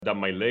that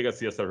my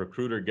legacy as a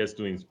recruiter gets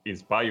to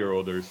inspire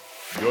others,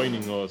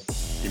 joining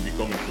us in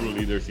becoming true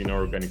leaders in our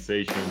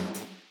organization.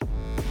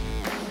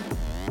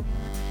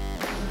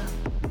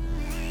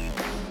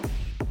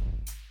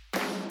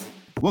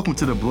 Welcome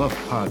to the BLUF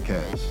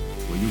podcast,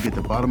 where you get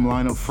the bottom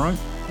line up front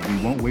and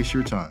we won't waste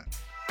your time.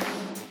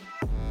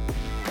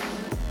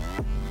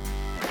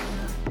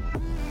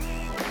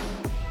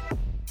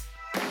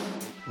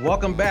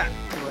 Welcome back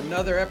to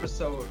another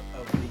episode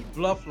of the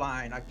BLUF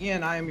Line.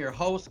 Again, I am your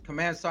host,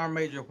 Command Sergeant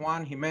Major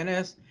Juan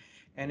Jimenez,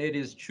 and it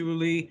is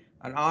truly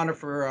an honor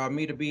for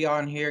me to be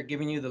on here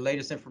giving you the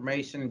latest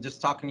information and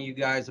just talking to you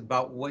guys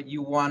about what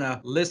you want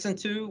to listen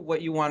to,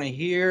 what you want to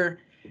hear,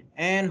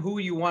 and who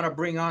you want to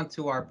bring on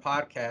to our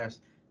podcast.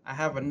 I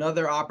have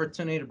another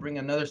opportunity to bring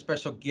another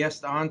special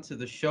guest on to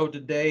the show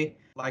today.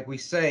 Like we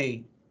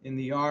say in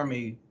the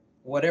Army,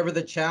 whatever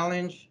the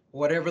challenge,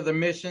 whatever the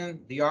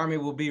mission, the Army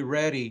will be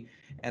ready.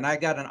 And I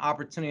got an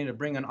opportunity to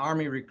bring an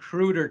Army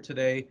recruiter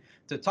today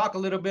to talk a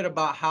little bit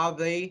about how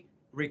they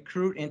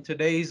recruit in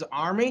today's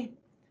Army.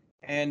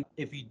 And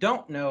if you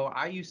don't know,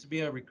 I used to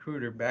be a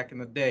recruiter back in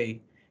the day.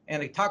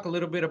 And to talk a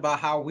little bit about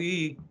how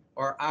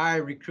I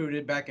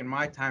recruited back in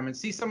my time and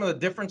see some of the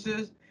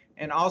differences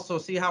and also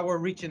see how we're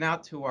reaching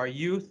out to our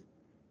youth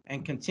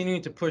and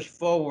continuing to push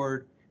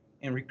forward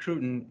in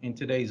recruiting in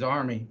today's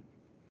Army.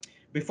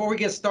 Before we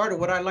get started,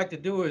 what I'd like to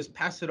do is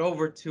pass it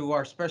over to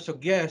our special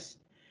guest.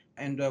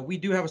 And we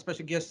do have a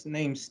special guest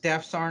named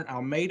Staff Sergeant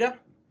Almeida.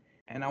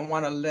 And I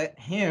want to let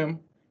him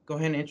go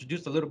ahead and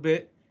introduce a little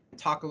bit,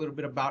 talk a little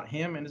bit about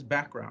him and his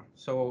background.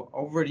 So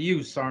over to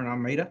you, Sergeant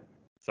Almeida.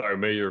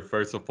 Sergeant Major,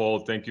 first of all,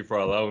 thank you for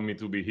allowing me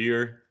to be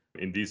here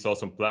in this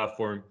awesome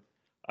platform.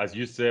 As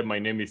you said, my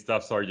name is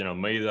Staff Sergeant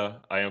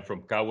Almeida. I am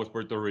from Caguas,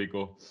 Puerto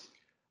Rico.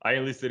 I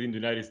enlisted in the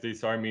United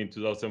States Army in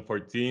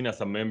 2014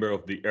 as a member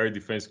of the Air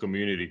Defense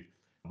community.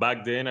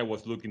 Back then, I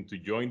was looking to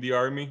join the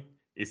Army.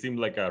 It seemed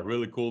like a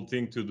really cool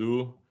thing to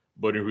do,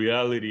 but in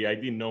reality, I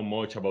didn't know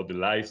much about the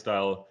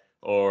lifestyle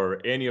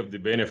or any of the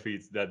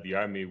benefits that the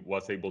Army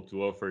was able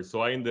to offer. So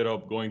I ended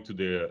up going to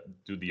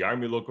the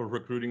Army local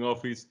recruiting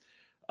office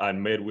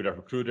and met with a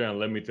recruiter. And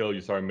let me tell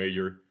you, Sergeant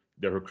Major,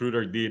 the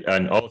recruiter did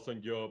an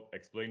awesome job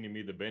explaining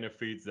me the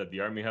benefits that the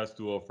Army has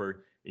to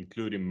offer,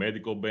 including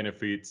medical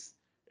benefits,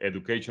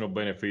 educational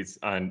benefits,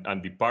 and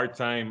the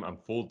part-time and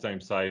full-time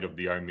side of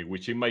the Army,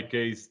 which in my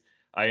case,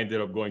 I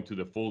ended up going to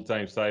the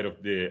full-time side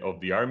of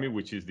the Army,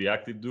 which is the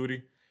active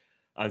duty.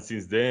 And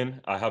since then,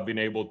 I have been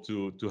able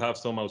to have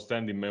some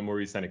outstanding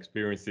memories and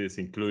experiences,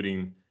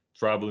 including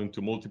traveling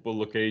to multiple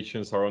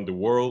locations around the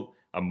world,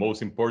 and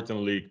most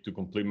importantly, to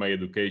complete my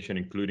education,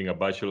 including a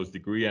bachelor's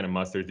degree and a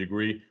master's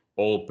degree,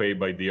 all paid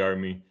by the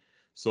Army.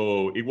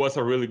 So it was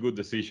a really good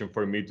decision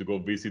for me to go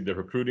visit the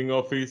recruiting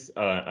office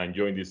and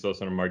join this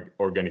awesome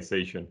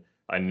organization.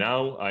 And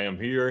now I am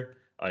here.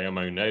 I am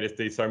a United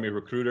States Army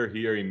recruiter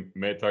here in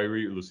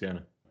Metairie,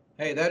 Louisiana.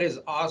 Hey, that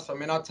is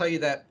awesome. And I'll tell you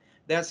that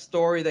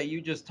story that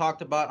you just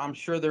talked about, I'm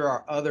sure there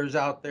are others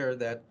out there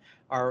that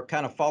are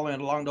kind of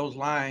following along those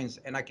lines.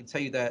 And I can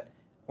tell you that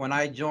when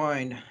I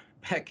joined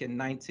back in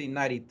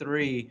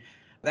 1993,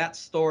 that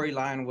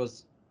storyline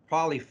was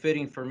probably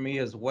fitting for me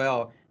as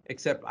well,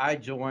 except I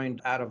joined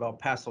out of El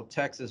Paso,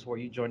 Texas, where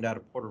you joined out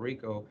of Puerto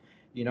Rico.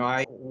 You know,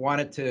 I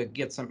wanted to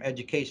get some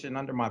education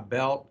under my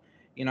belt.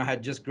 You know, I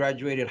had just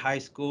graduated high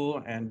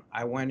school and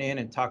I went in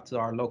and talked to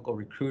our local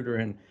recruiter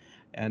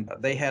and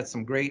they had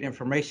some great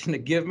information to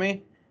give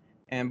me.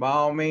 And by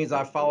all means,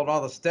 I followed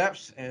all the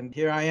steps. And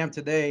here I am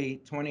today,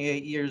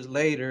 28 years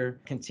later,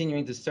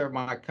 continuing to serve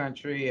my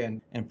country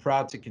and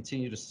proud to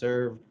continue to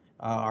serve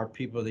our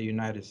people of the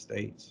United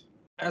States.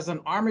 As an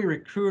Army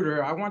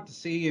recruiter, I want to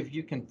see if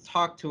you can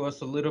talk to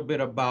us a little bit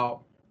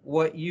about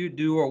what you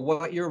do or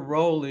what your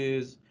role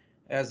is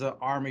as an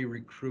Army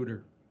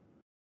recruiter.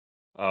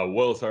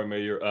 Well, Sergeant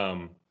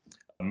Major,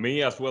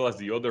 me as well as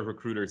the other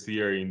recruiters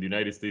here in the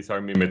United States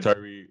Army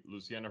Metairie,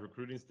 Louisiana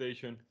Recruiting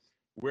Station,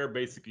 we're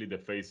basically the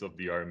face of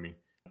the Army.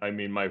 I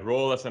mean, my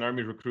role as an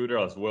Army recruiter,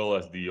 as well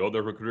as the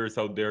other recruiters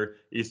out there,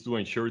 is to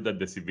ensure that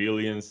the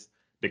civilians,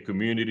 the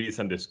communities,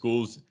 and the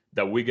schools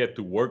that we get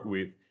to work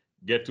with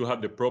get to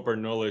have the proper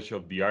knowledge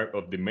of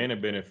the many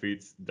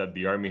benefits that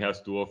the Army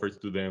has to offer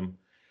to them.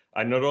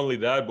 And not only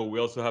that, but we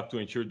also have to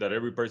ensure that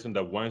every person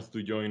that wants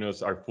to join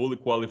us are fully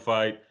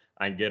qualified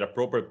and get a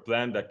proper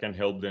plan that can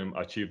help them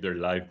achieve their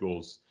life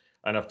goals.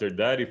 And after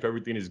that, if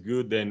everything is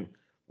good, then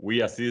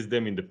we assist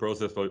them in the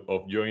process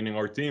of joining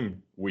our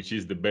team, which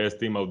is the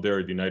best team out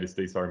there, the United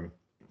States Army.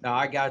 Now,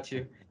 I got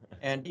you.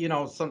 And, you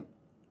know, some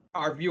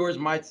our viewers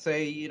might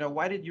say, you know,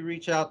 why did you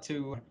reach out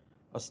to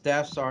a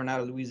staff sergeant out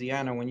of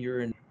Louisiana when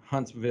you're in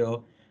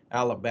Huntsville,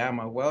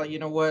 Alabama? Well, you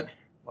know what?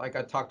 Like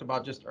I talked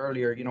about just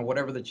earlier, you know,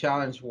 whatever the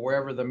challenge,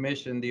 wherever the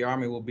mission, the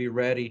Army will be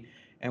ready.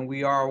 And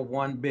we are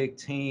one big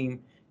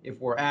team. If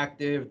we're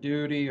active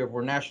duty, or if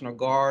we're National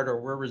Guard,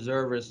 or we're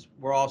reservists,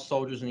 we're all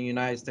soldiers in the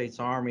United States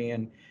Army.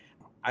 And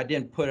I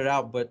didn't put it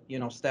out, but, you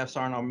know, Staff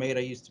Sergeant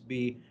Almeida used to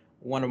be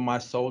one of my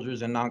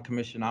soldiers and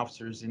non-commissioned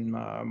officers in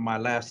my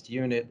last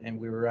unit. And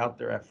we were out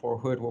there at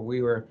Fort Hood where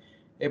we were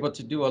able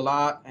to do a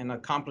lot and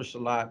accomplish a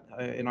lot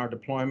in our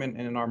deployment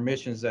and in our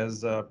missions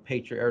as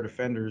Patriot Air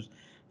Defenders.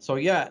 So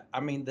yeah,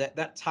 I mean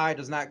that tie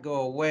does not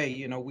go away.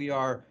 You know, we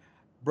are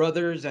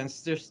brothers and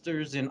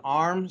sisters in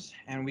arms,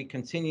 and we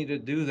continue to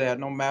do that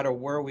no matter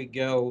where we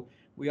go.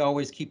 We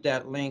always keep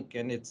that link,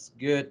 and it's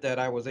good that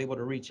I was able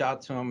to reach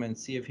out to him and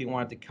see if he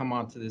wanted to come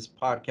onto this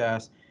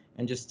podcast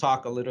and just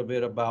talk a little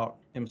bit about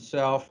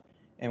himself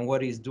and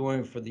what he's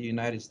doing for the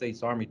United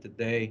States Army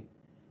today.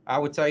 I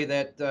would tell you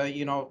that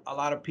a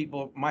lot of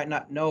people might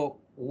not know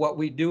what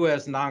we do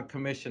as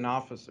non-commissioned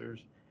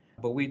officers,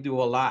 but we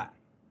do a lot.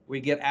 We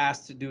get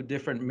asked to do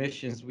different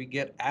missions. We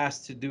get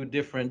asked to do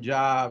different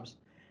jobs.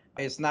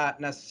 It's not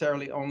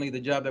necessarily only the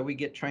job that we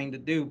get trained to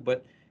do,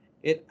 but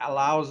it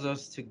allows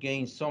us to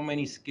gain so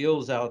many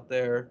skills out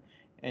there.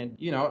 And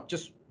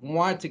just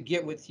wanted to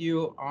get with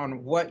you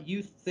on what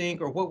you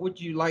think, or what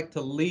would you like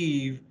to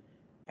leave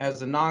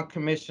as a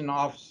non-commissioned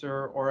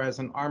officer or as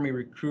an Army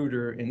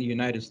recruiter in the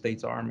United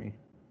States Army?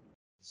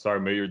 Sorry,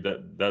 Mayor,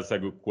 that's a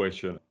good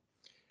question.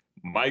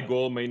 My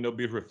goal may not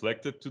be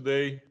reflected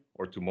today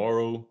or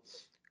tomorrow,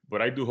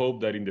 but I do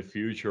hope that in the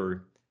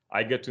future,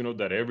 I get to know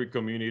that every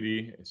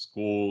community,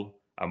 school,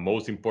 and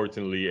most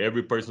importantly,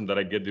 every person that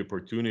I get the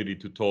opportunity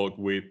to talk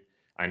with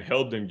and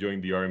help them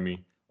join the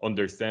Army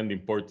understand the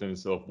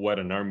importance of what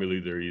an Army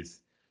leader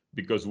is.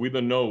 Because we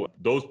don't know,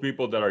 those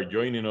people that are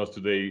joining us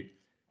today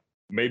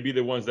maybe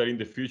the ones that in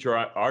the future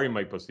are in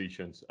my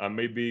positions, and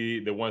maybe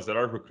the ones that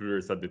are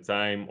recruiters at the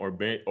time,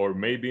 or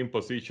maybe in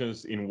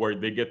positions in where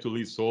they get to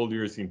lead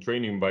soldiers in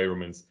training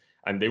environments,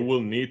 and they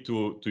will need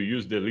to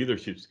use the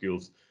leadership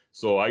skills.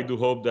 So I do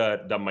hope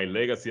that my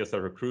legacy as a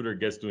recruiter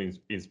gets to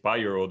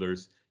inspire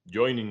others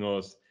joining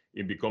us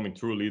in becoming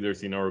true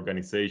leaders in our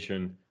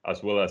organization,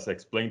 as well as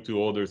explain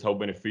to others how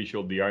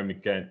beneficial the Army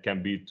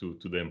can be to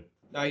them.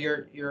 Now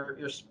you're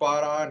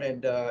spot on,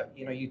 and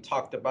you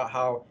talked about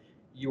how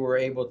you were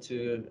able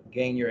to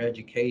gain your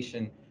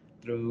education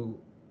through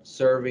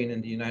serving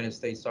in the United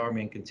States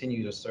Army and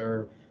continue to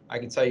serve. I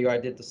can tell you I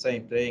did the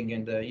same thing,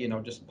 and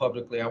just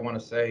publicly I want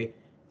to say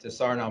to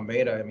Sergeant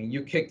Almeida, I mean,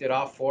 you kicked it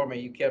off for me.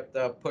 You kept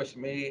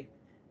pushing me.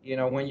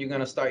 When you're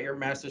going to start your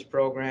master's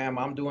program,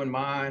 I'm doing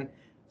mine.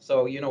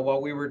 So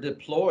while we were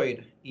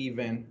deployed,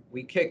 even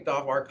we kicked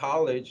off our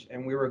college,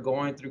 and we were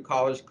going through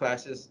college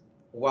classes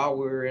while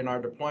we were in our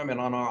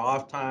deployment on our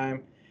off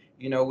time.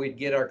 We'd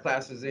get our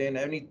classes in.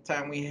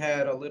 Anytime we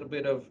had a little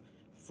bit of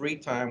free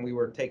time, we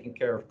were taking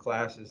care of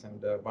classes.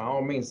 And by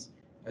all means,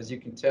 as you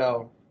can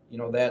tell,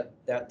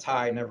 that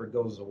tie never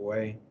goes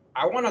away.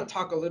 I want to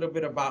talk a little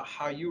bit about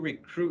how you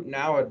recruit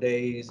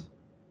nowadays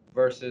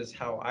versus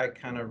how I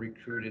kind of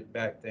recruited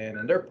back then.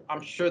 And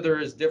I'm sure there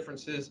is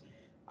differences.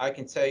 I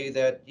can tell you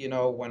that,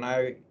 when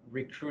I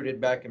recruited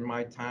back in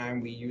my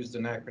time, we used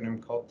an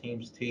acronym called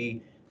Teams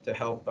T to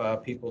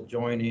help people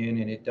join in,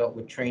 and it dealt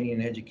with training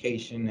and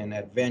education and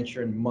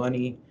adventure and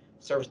money,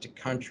 service to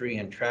country,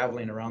 and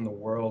traveling around the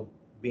world,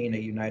 being a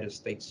United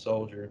States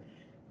soldier.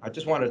 I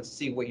just wanted to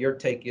see what your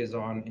take is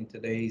on in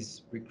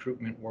today's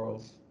recruitment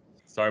world.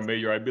 Sorry,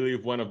 Mayor. I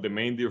believe one of the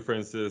main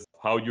differences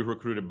how you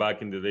recruited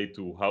back in the day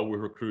to how we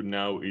recruit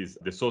now is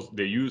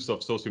the use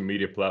of social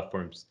media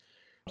platforms.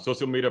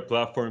 Social media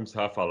platforms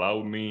have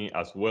allowed me,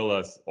 as well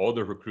as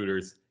other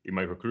recruiters in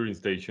my recruiting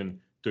station,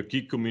 to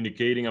keep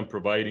communicating and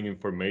providing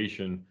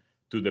information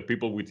to the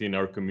people within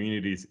our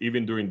communities,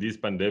 even during this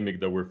pandemic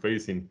that we're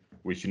facing,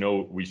 which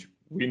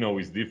we know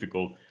is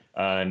difficult.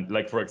 And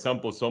like, for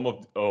example, some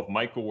of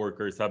my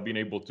coworkers have been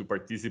able to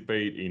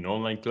participate in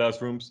online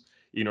classrooms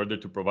in order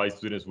to provide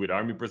students with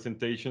Army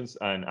presentations.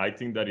 And I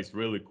think that is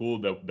really cool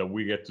that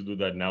we get to do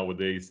that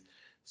nowadays.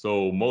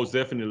 So most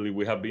definitely,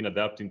 we have been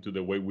adapting to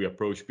the way we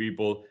approach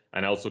people,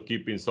 and also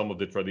keeping some of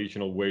the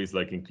traditional ways,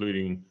 like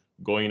including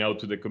going out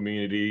to the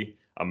community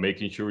and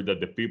making sure that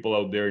the people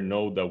out there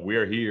know that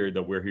we're here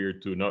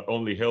to not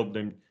only help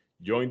them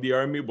join the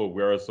Army, but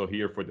we're also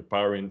here for the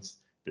parents,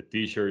 the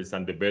teachers,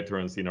 and the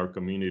veterans in our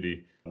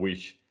community,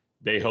 which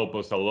they help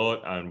us a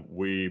lot, and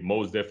we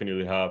most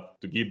definitely have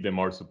to give them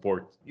our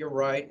support. You're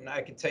right, and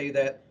I can tell you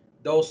that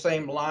those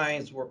same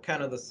lines were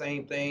kind of the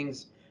same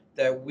things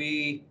that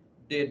we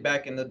did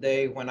back in the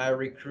day when I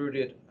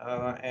recruited,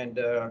 and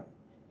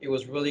it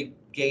was really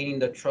gaining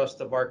the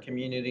trust of our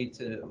community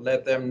to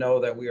let them know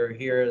that we are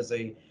here as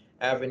a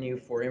avenue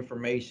for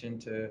information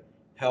to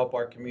help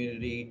our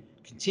community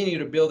continue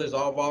to build this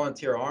all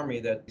volunteer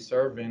army that we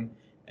serve in.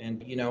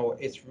 And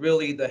it's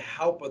really the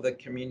help of the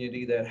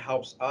community that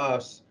helps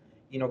us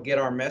get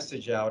our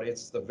message out.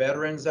 It's the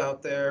veterans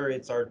out there,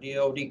 it's our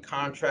DoD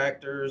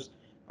contractors,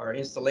 our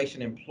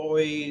installation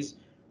employees,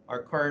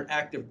 our current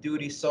active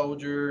duty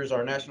soldiers,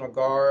 our National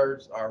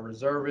Guards, our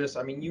reservists.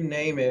 I mean, you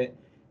name it,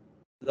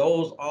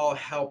 those all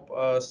help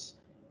us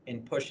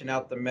in pushing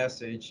out the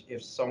message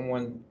if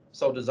someone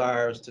so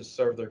desires to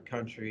serve their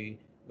country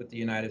with the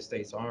United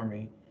States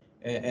Army.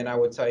 And I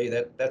would tell you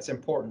that that's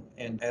important.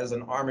 And as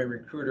an Army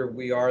recruiter,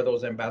 we are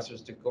those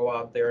ambassadors to go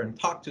out there and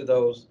talk to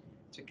those,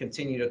 to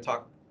continue to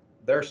talk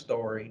their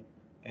story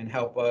and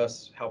help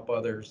us help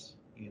others,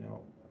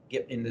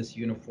 get in this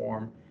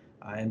uniform.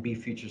 and be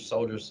future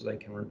soldiers so they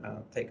can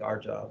take our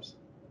jobs.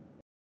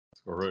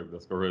 That's correct.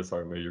 That's correct,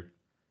 Sergeant Major.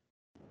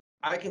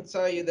 I can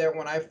tell you that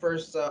when I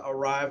first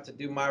arrived to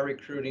do my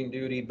recruiting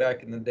duty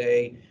back in the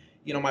day,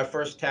 my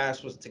first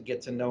task was to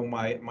get to know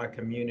my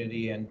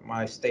community, and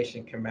my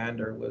station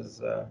commander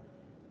was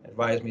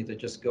advised me to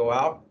just go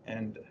out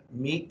and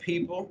meet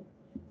people,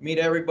 meet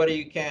everybody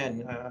you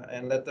can,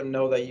 and let them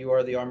know that you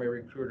are the Army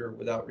recruiter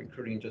without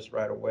recruiting just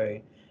right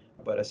away.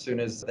 But as soon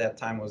as that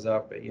time was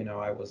up,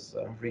 I was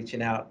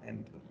reaching out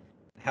and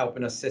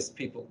helping assist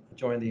people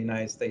join the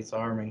United States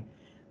Army.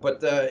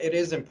 But it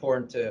is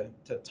important to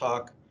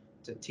talk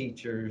to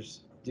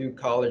teachers, do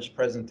college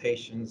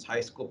presentations,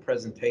 high school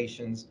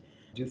presentations,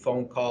 do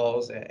phone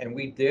calls, and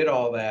we did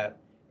all that.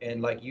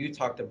 And like you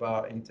talked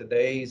about in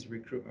today's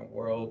recruitment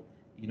world,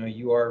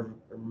 you are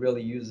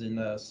really using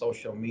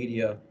social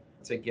media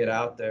to get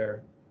out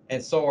there,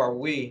 and so are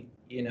we.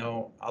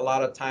 A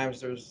lot of times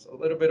there's a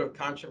little bit of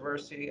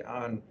controversy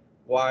on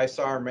why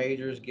sergeant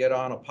majors get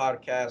on a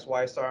podcast,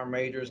 why sergeant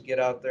majors get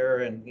out there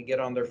and get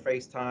on their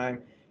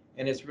FaceTime.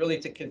 And it's really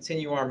to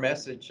continue our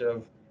message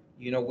of,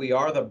 we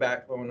are the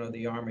backbone of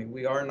the Army.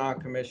 We are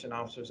non-commissioned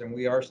officers, and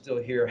we are still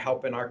here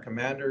helping our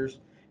commanders,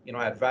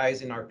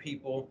 advising our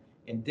people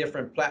in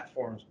different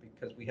platforms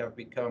because we have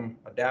become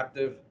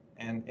adaptive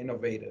and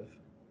innovative.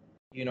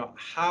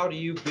 How do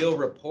you build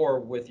rapport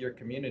with your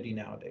community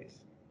nowadays?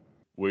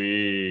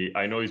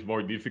 I know it's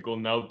more difficult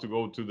now to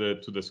go to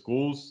the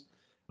schools,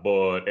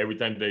 but every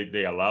time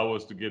they allow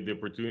us to get the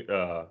opportunity,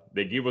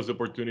 they give us the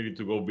opportunity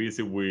to go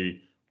visit.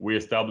 We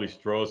establish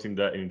trust in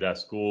that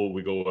school.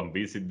 We go and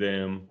visit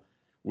them.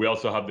 We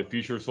also have the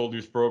Future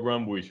Soldiers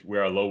program, which we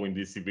are allowing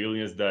these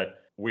civilians that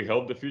we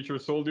help the future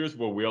soldiers,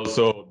 but we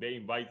also they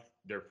invite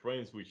their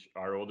friends, which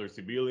are other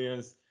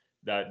civilians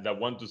that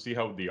want to see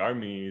how the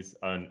Army is,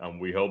 and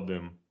we help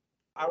them.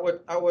 I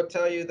would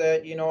tell you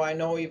that, I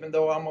know, even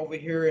though I'm over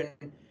here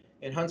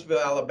in Huntsville,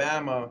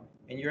 Alabama,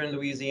 and you're in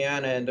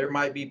Louisiana, and there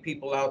might be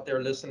people out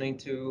there listening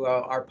to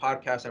our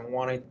podcast and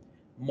wanting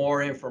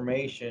more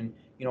information,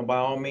 by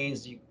all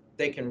means,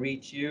 they can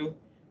reach you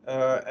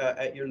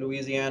at your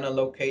Louisiana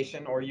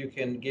location, or you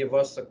can give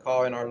us a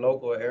call in our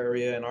local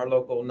area, and our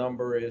local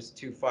number is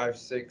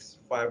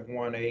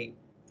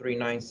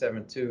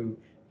 256-518-3972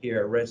 here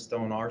at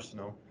Redstone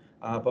Arsenal.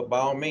 But by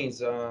all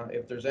means,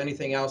 if there's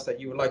anything else that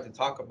you would like to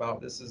talk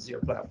about, this is your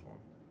platform.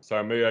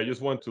 Sorry, Mary, I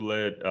just want to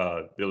let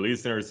the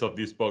listeners of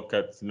this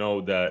podcast know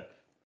that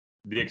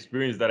the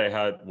experience that I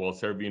had while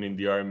serving in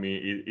the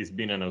Army, it's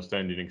been an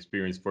outstanding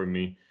experience for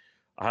me.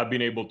 I have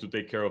been able to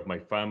take care of my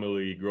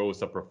family, grow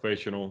as a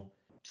professional,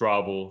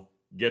 travel,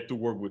 get to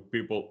work with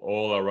people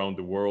all around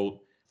the world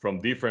from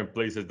different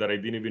places that I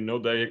didn't even know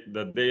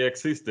that they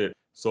existed.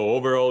 So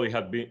overall, it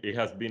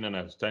has been an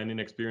outstanding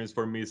experience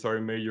for me,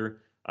 Sergeant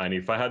Major. And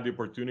if I had the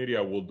opportunity,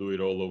 I will do it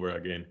all over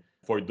again.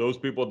 For those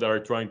people that are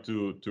trying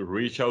to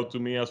reach out to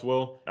me as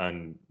well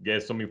and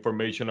get some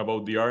information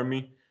about the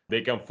Army,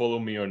 they can follow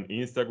me on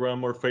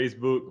Instagram or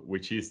Facebook,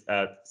 which is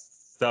at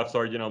Staff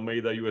Sergeant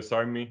Almeida, U.S.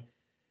 Army,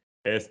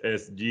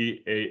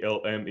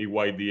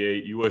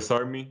 SSGALMEYDA, U.S.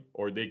 Army,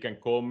 or they can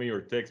call me or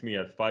text me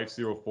at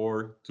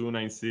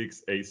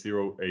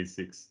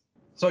 504-296-8086.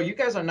 So you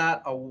guys are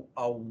not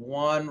a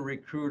one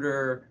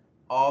recruiter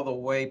all the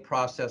way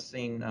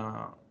processing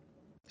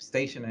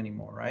station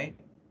anymore, right?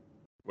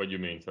 What do you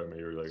mean, Sergeant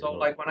Major? So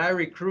like when I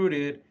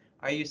recruited,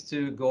 I used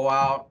to go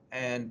out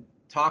and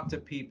talk to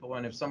people,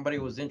 and if somebody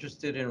was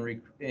interested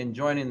in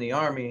joining the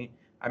Army,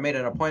 I made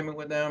an appointment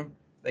with them.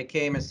 They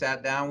came and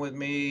sat down with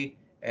me,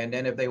 and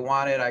then if they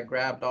wanted, I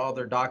grabbed all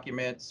their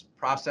documents,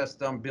 processed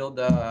them, built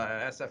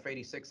a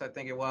SF-86, I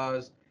think it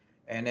was,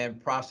 and then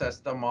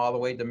processed them all the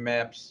way to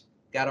MEPS,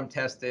 got them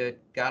tested,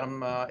 got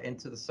them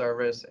into the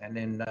service, and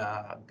then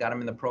got them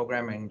in the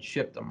program and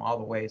shipped them all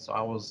the way. So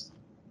I was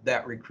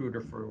that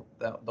recruiter for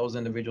those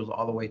individuals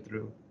all the way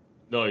through.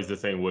 No, it's the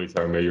same way,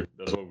 Sergeant Major.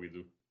 That's what we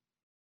do.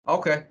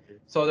 Okay,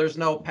 so there's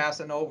no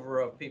passing over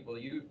of people.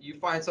 You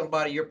find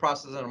somebody, you're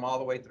processing them all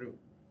the way through.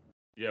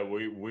 Yeah,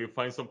 we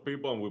find some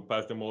people and we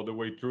pass them all the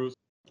way through.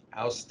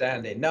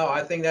 Outstanding. No,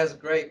 I think that's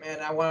great, man.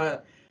 I want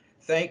to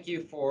thank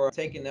you for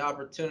taking the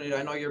opportunity.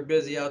 I know you're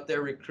busy out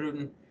there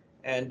recruiting,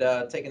 and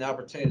taking the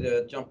opportunity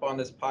to jump on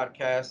this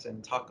podcast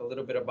and talk a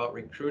little bit about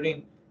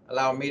recruiting.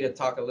 Allow me to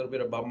talk a little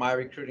bit about my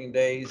recruiting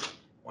days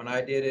when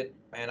I did it.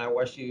 And I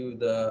wish you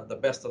the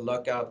best of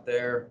luck out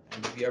there.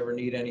 And if you ever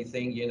need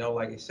anything,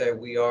 like I said,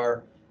 we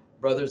are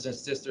brothers and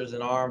sisters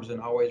in arms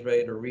and always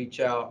ready to reach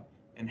out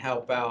and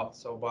help out.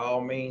 So by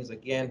all means,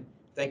 again,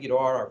 thank you to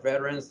all our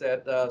veterans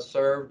that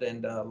served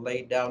and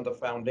laid down the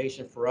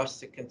foundation for us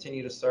to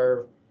continue to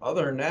serve.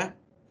 Other than that,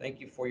 thank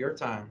you for your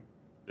time.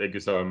 Thank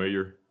you, Sergeant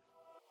Major.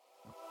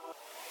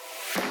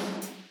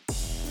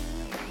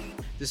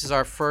 This is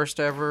our first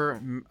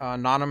ever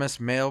anonymous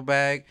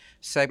mailbag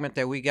segment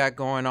that we got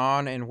going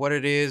on. And what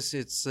it is,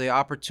 it's the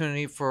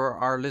opportunity for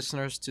our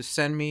listeners to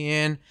send me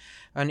in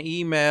an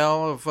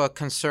email of a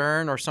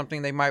concern or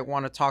something they might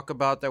want to talk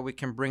about that we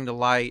can bring to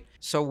light.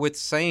 So with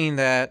saying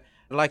that,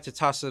 I'd like to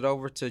toss it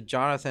over to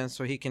Jonathan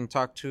so he can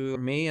talk to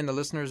me and the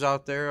listeners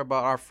out there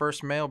about our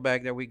first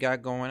mailbag that we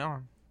got going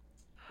on.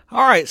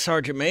 All right,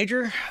 Sergeant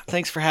Major.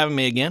 Thanks for having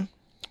me again.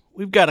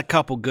 We've got a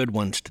couple good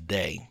ones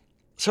today.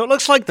 So it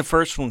looks like the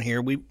first one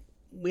here, we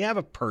have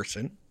a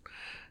person.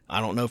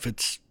 I don't know if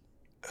it's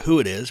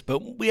who it is,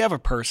 but we have a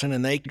person,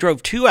 and they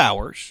drove 2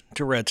 hours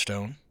to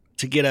Redstone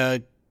to get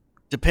a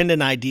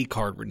dependent ID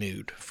card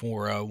renewed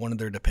for one of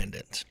their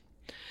dependents.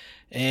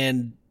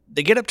 And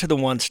they get up to the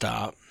one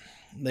stop.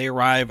 They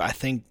arrive, I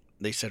think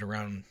they said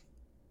around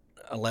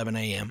 11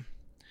 a.m.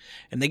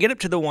 And they get up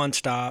to the one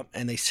stop,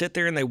 and they sit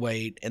there and they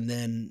wait, and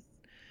then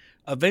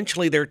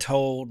eventually they're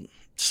told,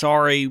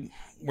 sorry,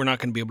 we're not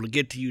going to be able to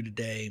get to you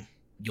today.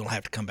 You'll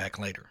have to come back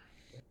later.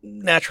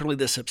 Naturally,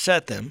 this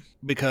upset them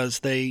because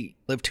they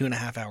live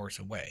 2.5 hours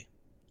away.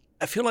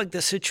 I feel like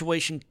this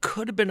situation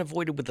could have been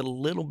avoided with a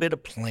little bit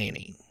of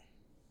planning.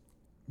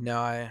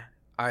 No,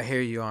 I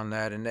hear you on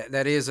that. And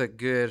that is a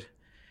good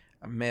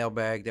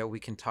mailbag that we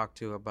can talk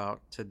to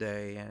about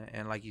today.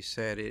 And like you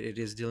said, it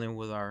is dealing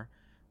with our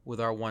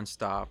one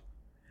stop.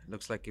 It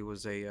looks like it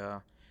was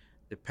a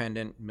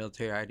dependent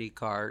military ID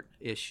card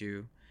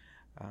issue,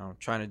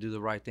 trying to do the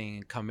right thing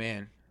and come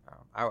in.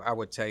 I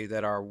would tell you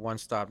that our one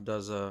stop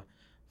does a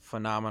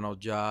phenomenal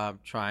job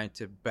trying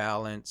to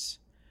balance,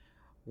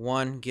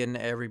 one, getting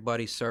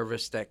everybody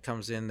service that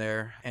comes in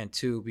there, and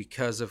two,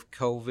 because of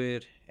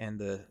COVID and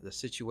the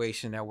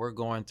situation that we're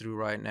going through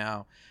right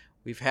now,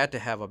 we've had to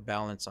have a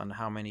balance on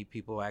how many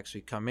people actually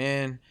come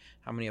in,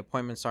 how many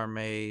appointments are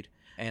made.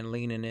 And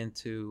leaning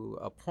into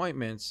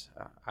appointments,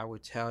 I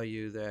would tell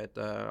you that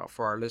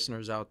for our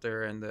listeners out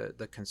there and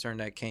the concern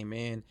that came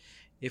in,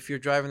 if you're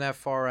driving that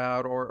far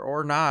out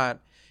or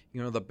not,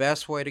 the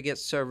best way to get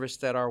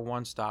service at our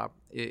one stop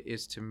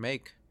is to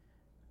make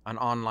an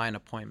online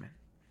appointment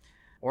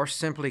or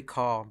simply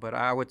call. But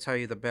I would tell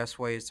you the best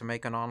way is to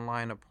make an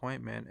online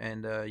appointment,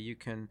 and you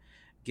can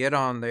get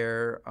on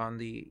there on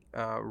the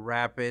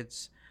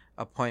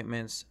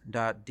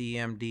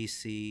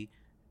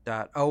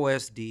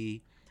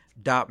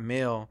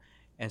rapids.dmdc.osd.mil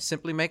and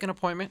simply make an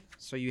appointment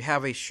so you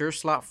have a sure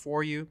slot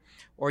for you,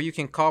 or you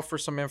can call for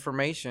some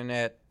information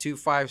at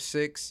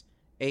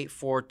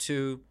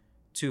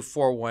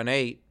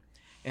 256-842-2418,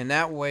 and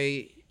that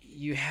way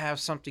you have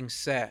something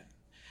set.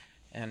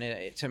 And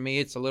to me,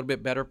 it's a little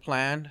bit better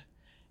planned,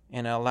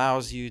 and it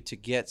allows you to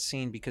get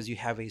seen because you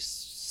have a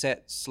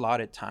set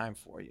slotted time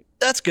for you.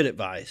 That's good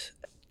advice.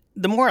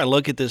 The more I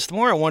look at this, the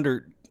more I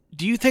wonder,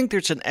 do you think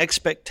there's an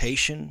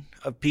expectation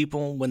of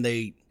people when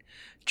they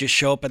just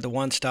show up at the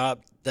one stop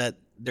that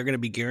they're going to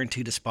be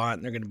guaranteed a spot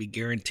and they're going to be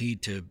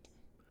guaranteed to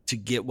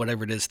get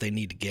whatever it is they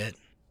need to get?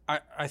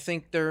 I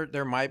think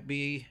there might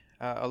be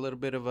a little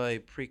bit of a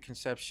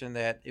preconception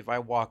that if I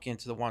walk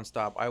into the one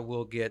stop, I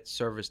will get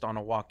serviced on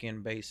a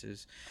walk-in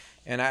basis.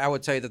 And I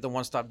would tell you that the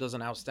one stop does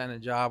an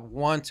outstanding job,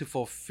 one, to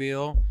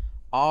fulfill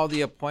all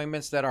the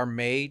appointments that are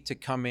made to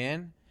come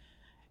in.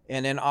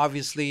 And then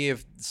obviously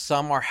if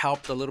some are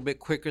helped a little bit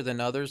quicker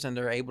than others and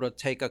they're able to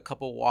take a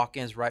couple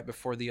walk-ins right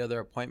before the other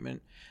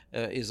appointment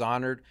is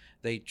honored,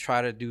 they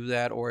try to do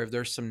that. Or if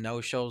there's some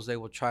no-shows, they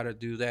will try to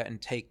do that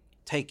and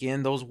take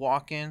in those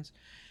walk-ins.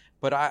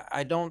 But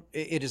I don't,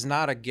 it is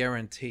not a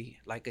guarantee,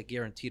 like a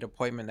guaranteed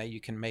appointment that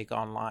you can make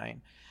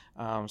online.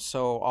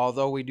 So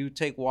although we do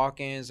take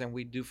walk-ins and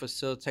we do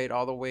facilitate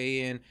all the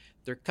way in,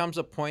 there comes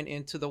a point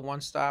into the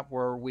one stop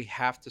where we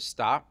have to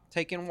stop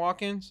taking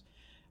walk-ins,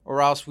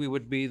 or else we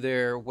would be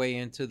there way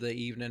into the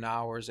evening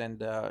hours. And,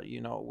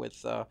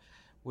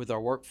 with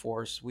our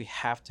workforce, we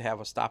have to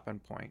have a stopping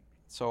point.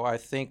 So I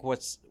think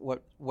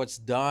what's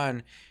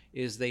done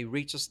is they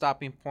reach a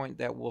stopping point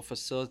that will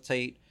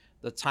facilitate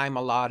the time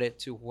allotted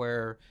to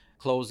where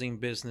closing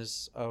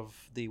business of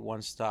the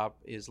one stop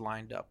is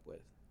lined up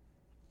with.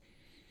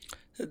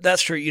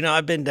 That's true.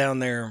 I've been down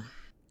there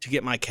to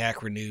get my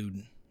CAC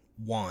renewed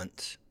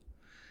once.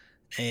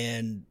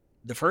 And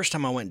the first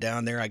time I went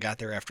down there, I got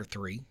there after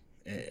 3,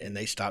 and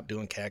they stopped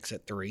doing CACs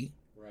at 3.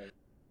 Right.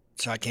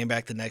 So I came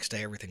back the next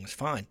day, everything was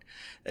fine.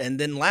 And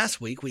then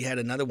last week, we had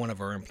another one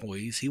of our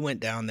employees. He went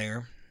down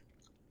there,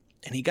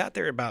 and he got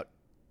there about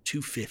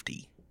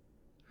 2:50.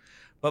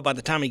 But by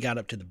the time he got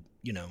up to the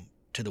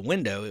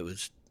window, it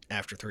was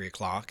after 3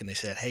 o'clock, and they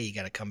said, hey, you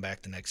got to come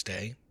back the next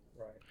day.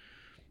 Right.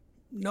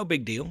 No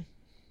big deal.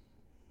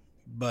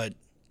 But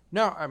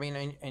no, I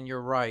mean, and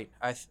you're right.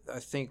 I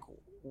think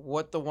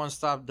what the one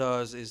stop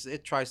does is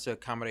it tries to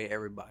accommodate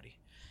everybody,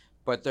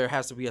 but there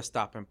has to be a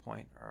stopping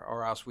point,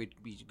 or else we'd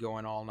be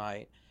going all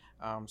night.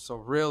 So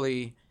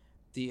really,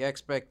 the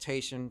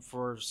expectation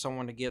for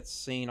someone to get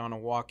seen on a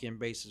walk-in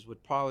basis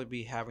would probably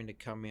be having to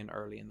come in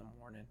early in the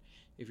morning.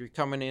 If you're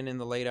coming in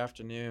the late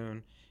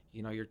afternoon,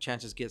 your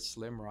chances get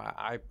slimmer,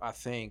 I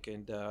think.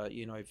 And,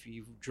 if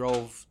you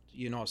drove,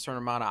 a certain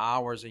amount of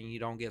hours and you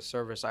don't get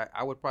service,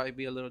 I would probably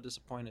be a little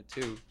disappointed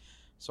too.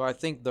 So I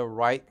think the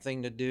right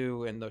thing to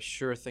do and the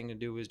sure thing to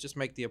do is just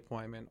make the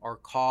appointment, or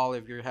call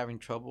if you're having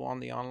trouble on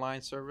the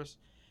online service.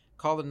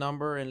 Call the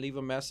number and leave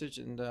a message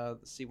and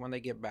see when they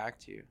get back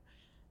to you.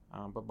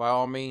 But by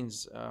all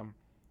means,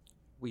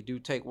 We do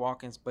take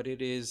walk-ins, but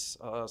it is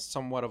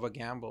somewhat of a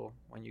gamble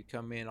when you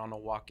come in on a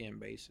walk-in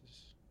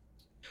basis.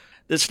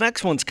 This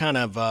next one's kind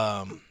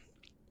of,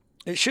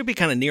 it should be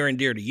kind of near and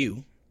dear to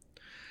you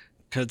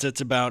because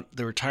it's about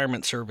the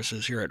retirement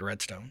services here at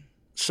Redstone.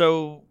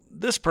 So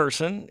this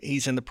person,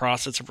 he's in the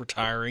process of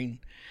retiring,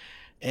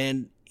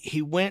 and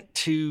he went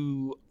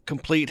to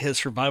complete his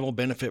survival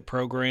benefit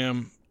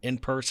program in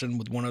person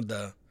with one of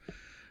the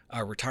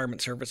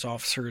retirement service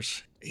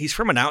officers. He's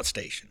from an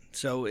outstation,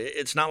 so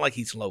it's not like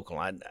he's local.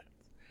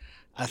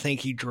 I think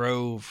he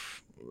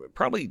drove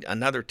probably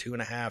another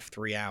 2.5,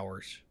 3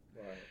 hours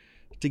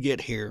to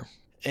get here.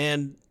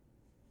 And,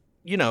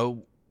 you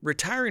know,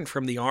 retiring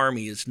from the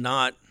Army is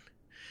not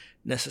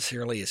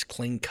necessarily as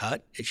clean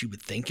cut as you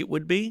would think it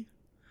would be.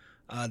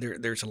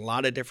 There's a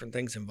lot of different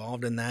things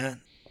involved in that.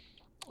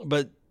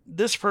 But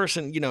this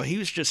person, he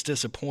was just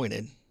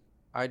disappointed.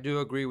 I do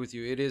agree with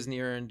you. It is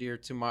near and dear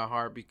to my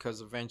heart because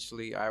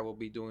eventually I will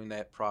be doing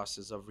that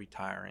process of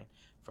retiring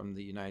from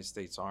the United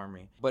States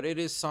Army. But it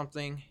is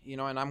something,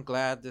 and I'm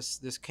glad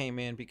this came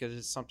in because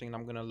it's something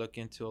I'm going to look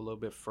into a little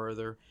bit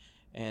further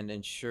and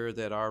ensure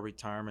that our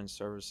retirement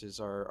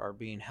services are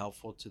being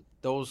helpful to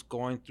those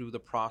going through the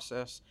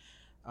process.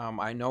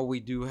 I know we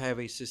do have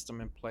a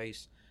system in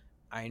place.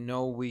 I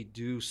know we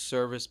do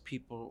service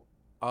people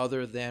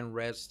other than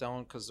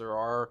Redstone because there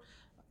are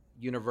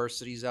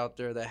universities out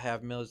there that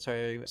have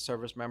military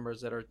service members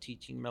that are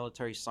teaching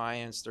military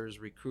science. There's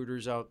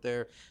recruiters out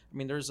there. I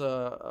mean, there's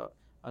a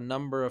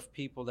number of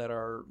people that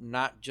are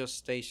not just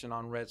stationed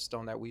on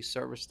Redstone that we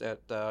service that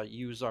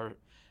use our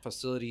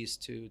facilities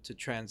to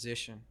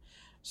transition.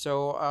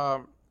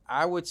 So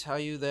I would tell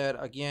you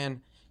that,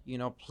 again,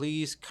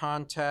 please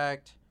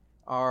contact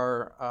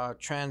our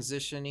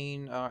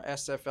transitioning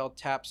SFL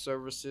TAP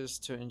services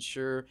to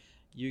ensure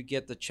you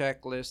get the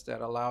checklist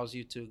that allows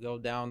you to go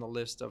down the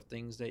list of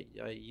things that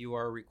you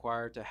are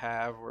required to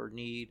have or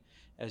need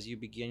as you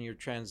begin your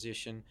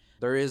transition.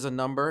 There is a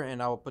number,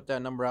 and I will put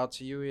that number out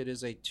to you. It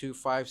is a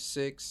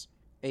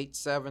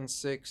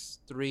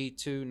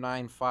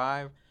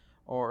 256-876-3295,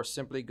 or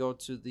simply go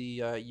to the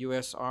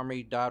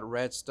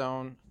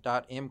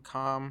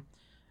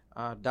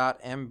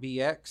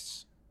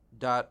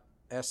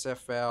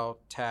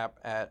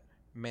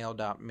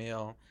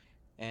usarmy.redstone.mbx.sfltap@mail.mil.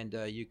 And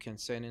you can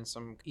send in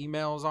some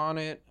emails on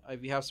it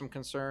if you have some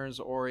concerns,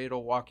 or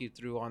it'll walk you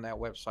through on that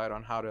website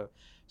on how to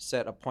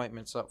set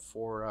appointments up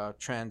for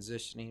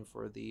transitioning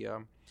for the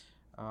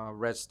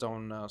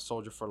Redstone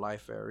Soldier for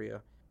Life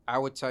area. I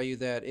would tell you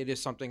that it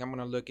is something I'm going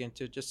to look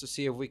into just to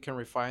see if we can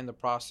refine the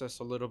process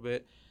a little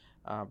bit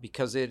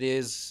because it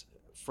is,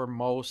 for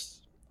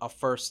most, a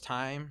first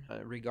time,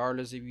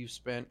 regardless if you've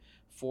spent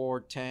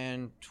 4,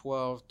 10,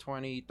 12,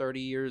 20,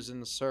 30 years in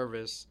the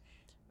service.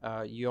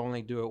 You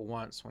only do it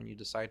once when you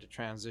decide to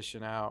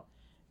transition out,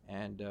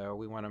 and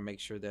we want to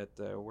make sure that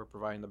we're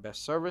providing the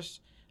best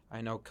service.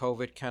 I know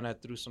COVID kind of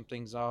threw some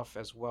things off,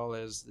 as well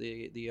as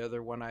the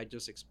other one I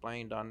just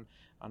explained on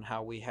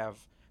how we have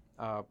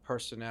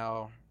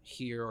personnel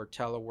here or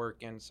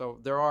telework. And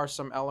so there are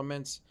some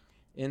elements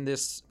in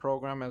this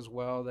program as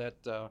well that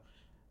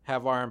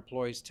have our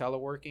employees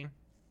teleworking,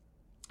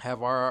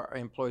 have our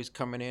employees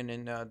coming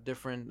in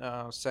different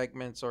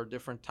segments or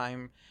different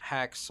time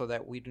hacks so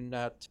that we do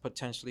not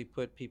potentially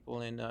put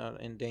people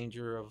in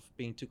danger of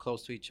being too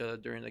close to each other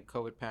during the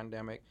COVID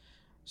pandemic.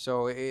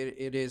 So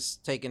it is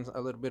taking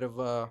a little bit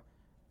of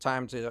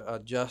time to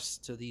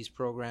adjust to these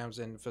programs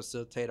and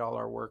facilitate all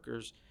our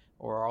workers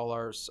or all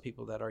our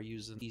people that are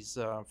using these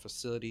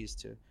facilities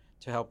to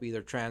help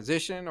either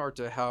transition or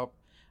to help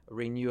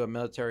renew a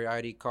military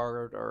ID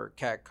card or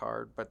CAT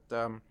card. But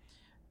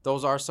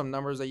those are some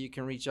numbers that you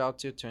can reach out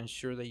to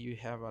ensure that you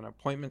have an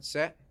appointment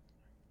set,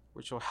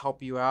 which will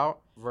help you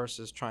out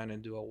versus trying to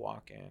do a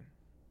walk-in.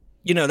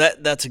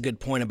 That's a good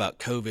point about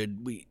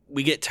COVID.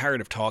 We get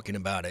tired of talking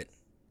about it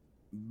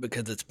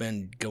because it's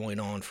been going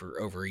on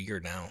for over a year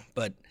now.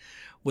 But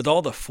with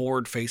all the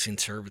forward-facing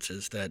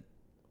services that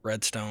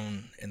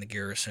Redstone and the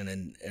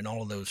Garrison and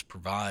all of those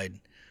provide,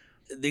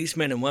 these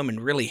men and women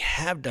really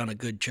have done a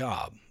good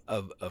job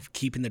of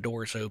keeping the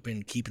doors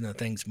open, keeping the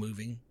things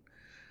moving.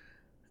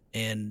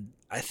 And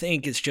I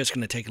think it's just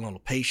going to take a little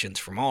patience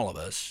from all of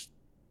us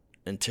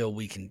until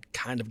we can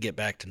kind of get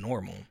back to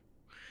normal,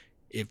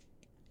 if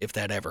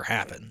that ever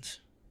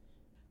happens.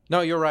 No,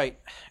 you're right.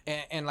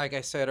 And like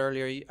I said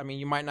earlier, I mean,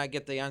 you might not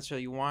get the answer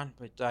you want,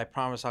 but I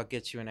promise I'll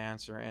get you an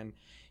answer. And,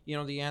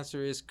 the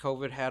answer is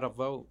COVID had a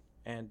vote,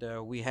 and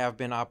we have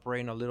been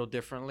operating a little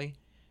differently.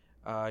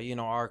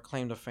 Our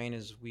claim to fame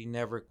is we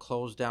never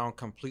closed down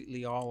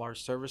completely all our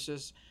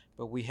services,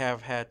 but we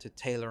have had to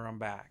tailor them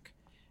back.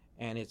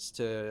 And it's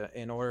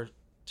in order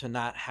to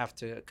not have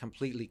to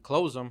completely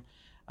close them,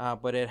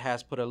 but it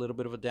has put a little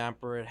bit of a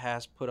damper. It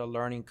has put a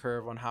learning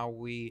curve on how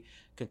we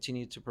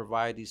continue to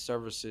provide these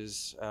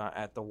services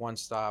at the one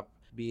stop,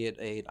 be it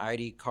an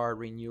ID card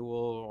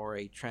renewal or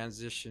a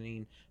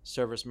transitioning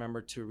service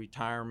member to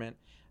retirement,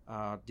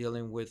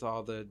 dealing with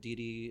all the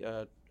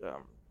DD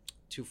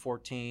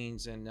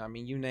 214s, and I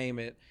mean, you name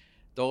it.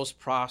 Those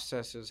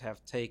processes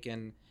have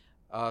taken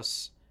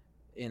us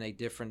in a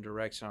different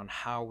direction on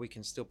how we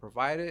can still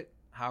provide it,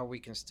 how we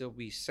can still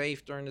be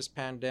safe during this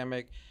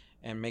pandemic,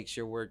 and make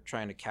sure we're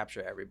trying to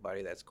capture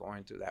everybody that's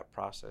going through that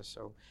process.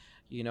 So,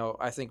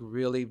 I think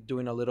really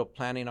doing a little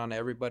planning on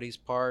everybody's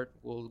part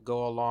will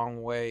go a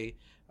long way.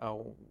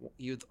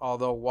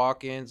 Although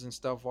walk-ins and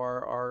stuff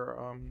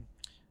are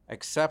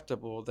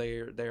acceptable,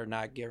 they're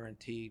not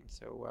guaranteed.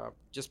 So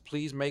just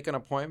please make an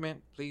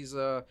appointment. Please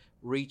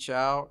reach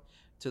out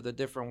to the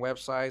different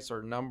websites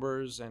or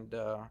numbers and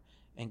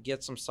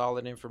get some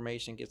solid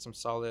information, get some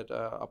solid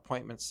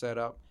appointments set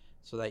up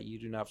so that you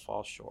do not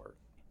fall short.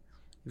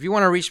 If you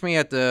want to reach me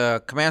at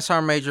the Command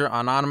Sergeant Major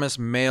Anonymous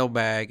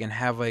mailbag and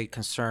have a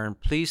concern,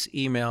 please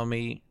email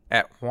me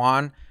at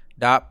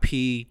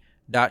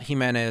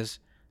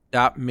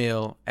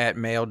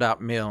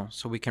juan.p.jimenez.mil@mail.mil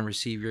so we can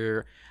receive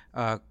your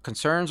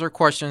concerns or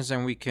questions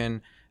and we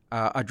can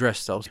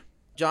address those.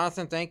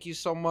 Jonathan, thank you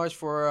so much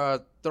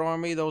for throwing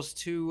me those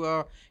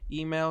 2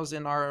 emails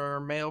in our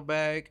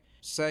mailbag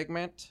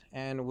segment.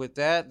 And with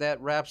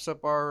that wraps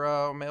up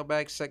our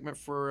mailbag segment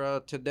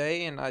for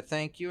today. And I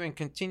thank you, and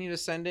continue to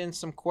send in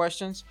some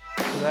questions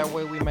so that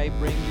way we may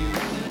bring you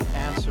the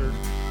answer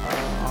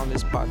on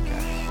this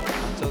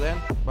podcast. Until then,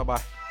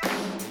 bye-bye.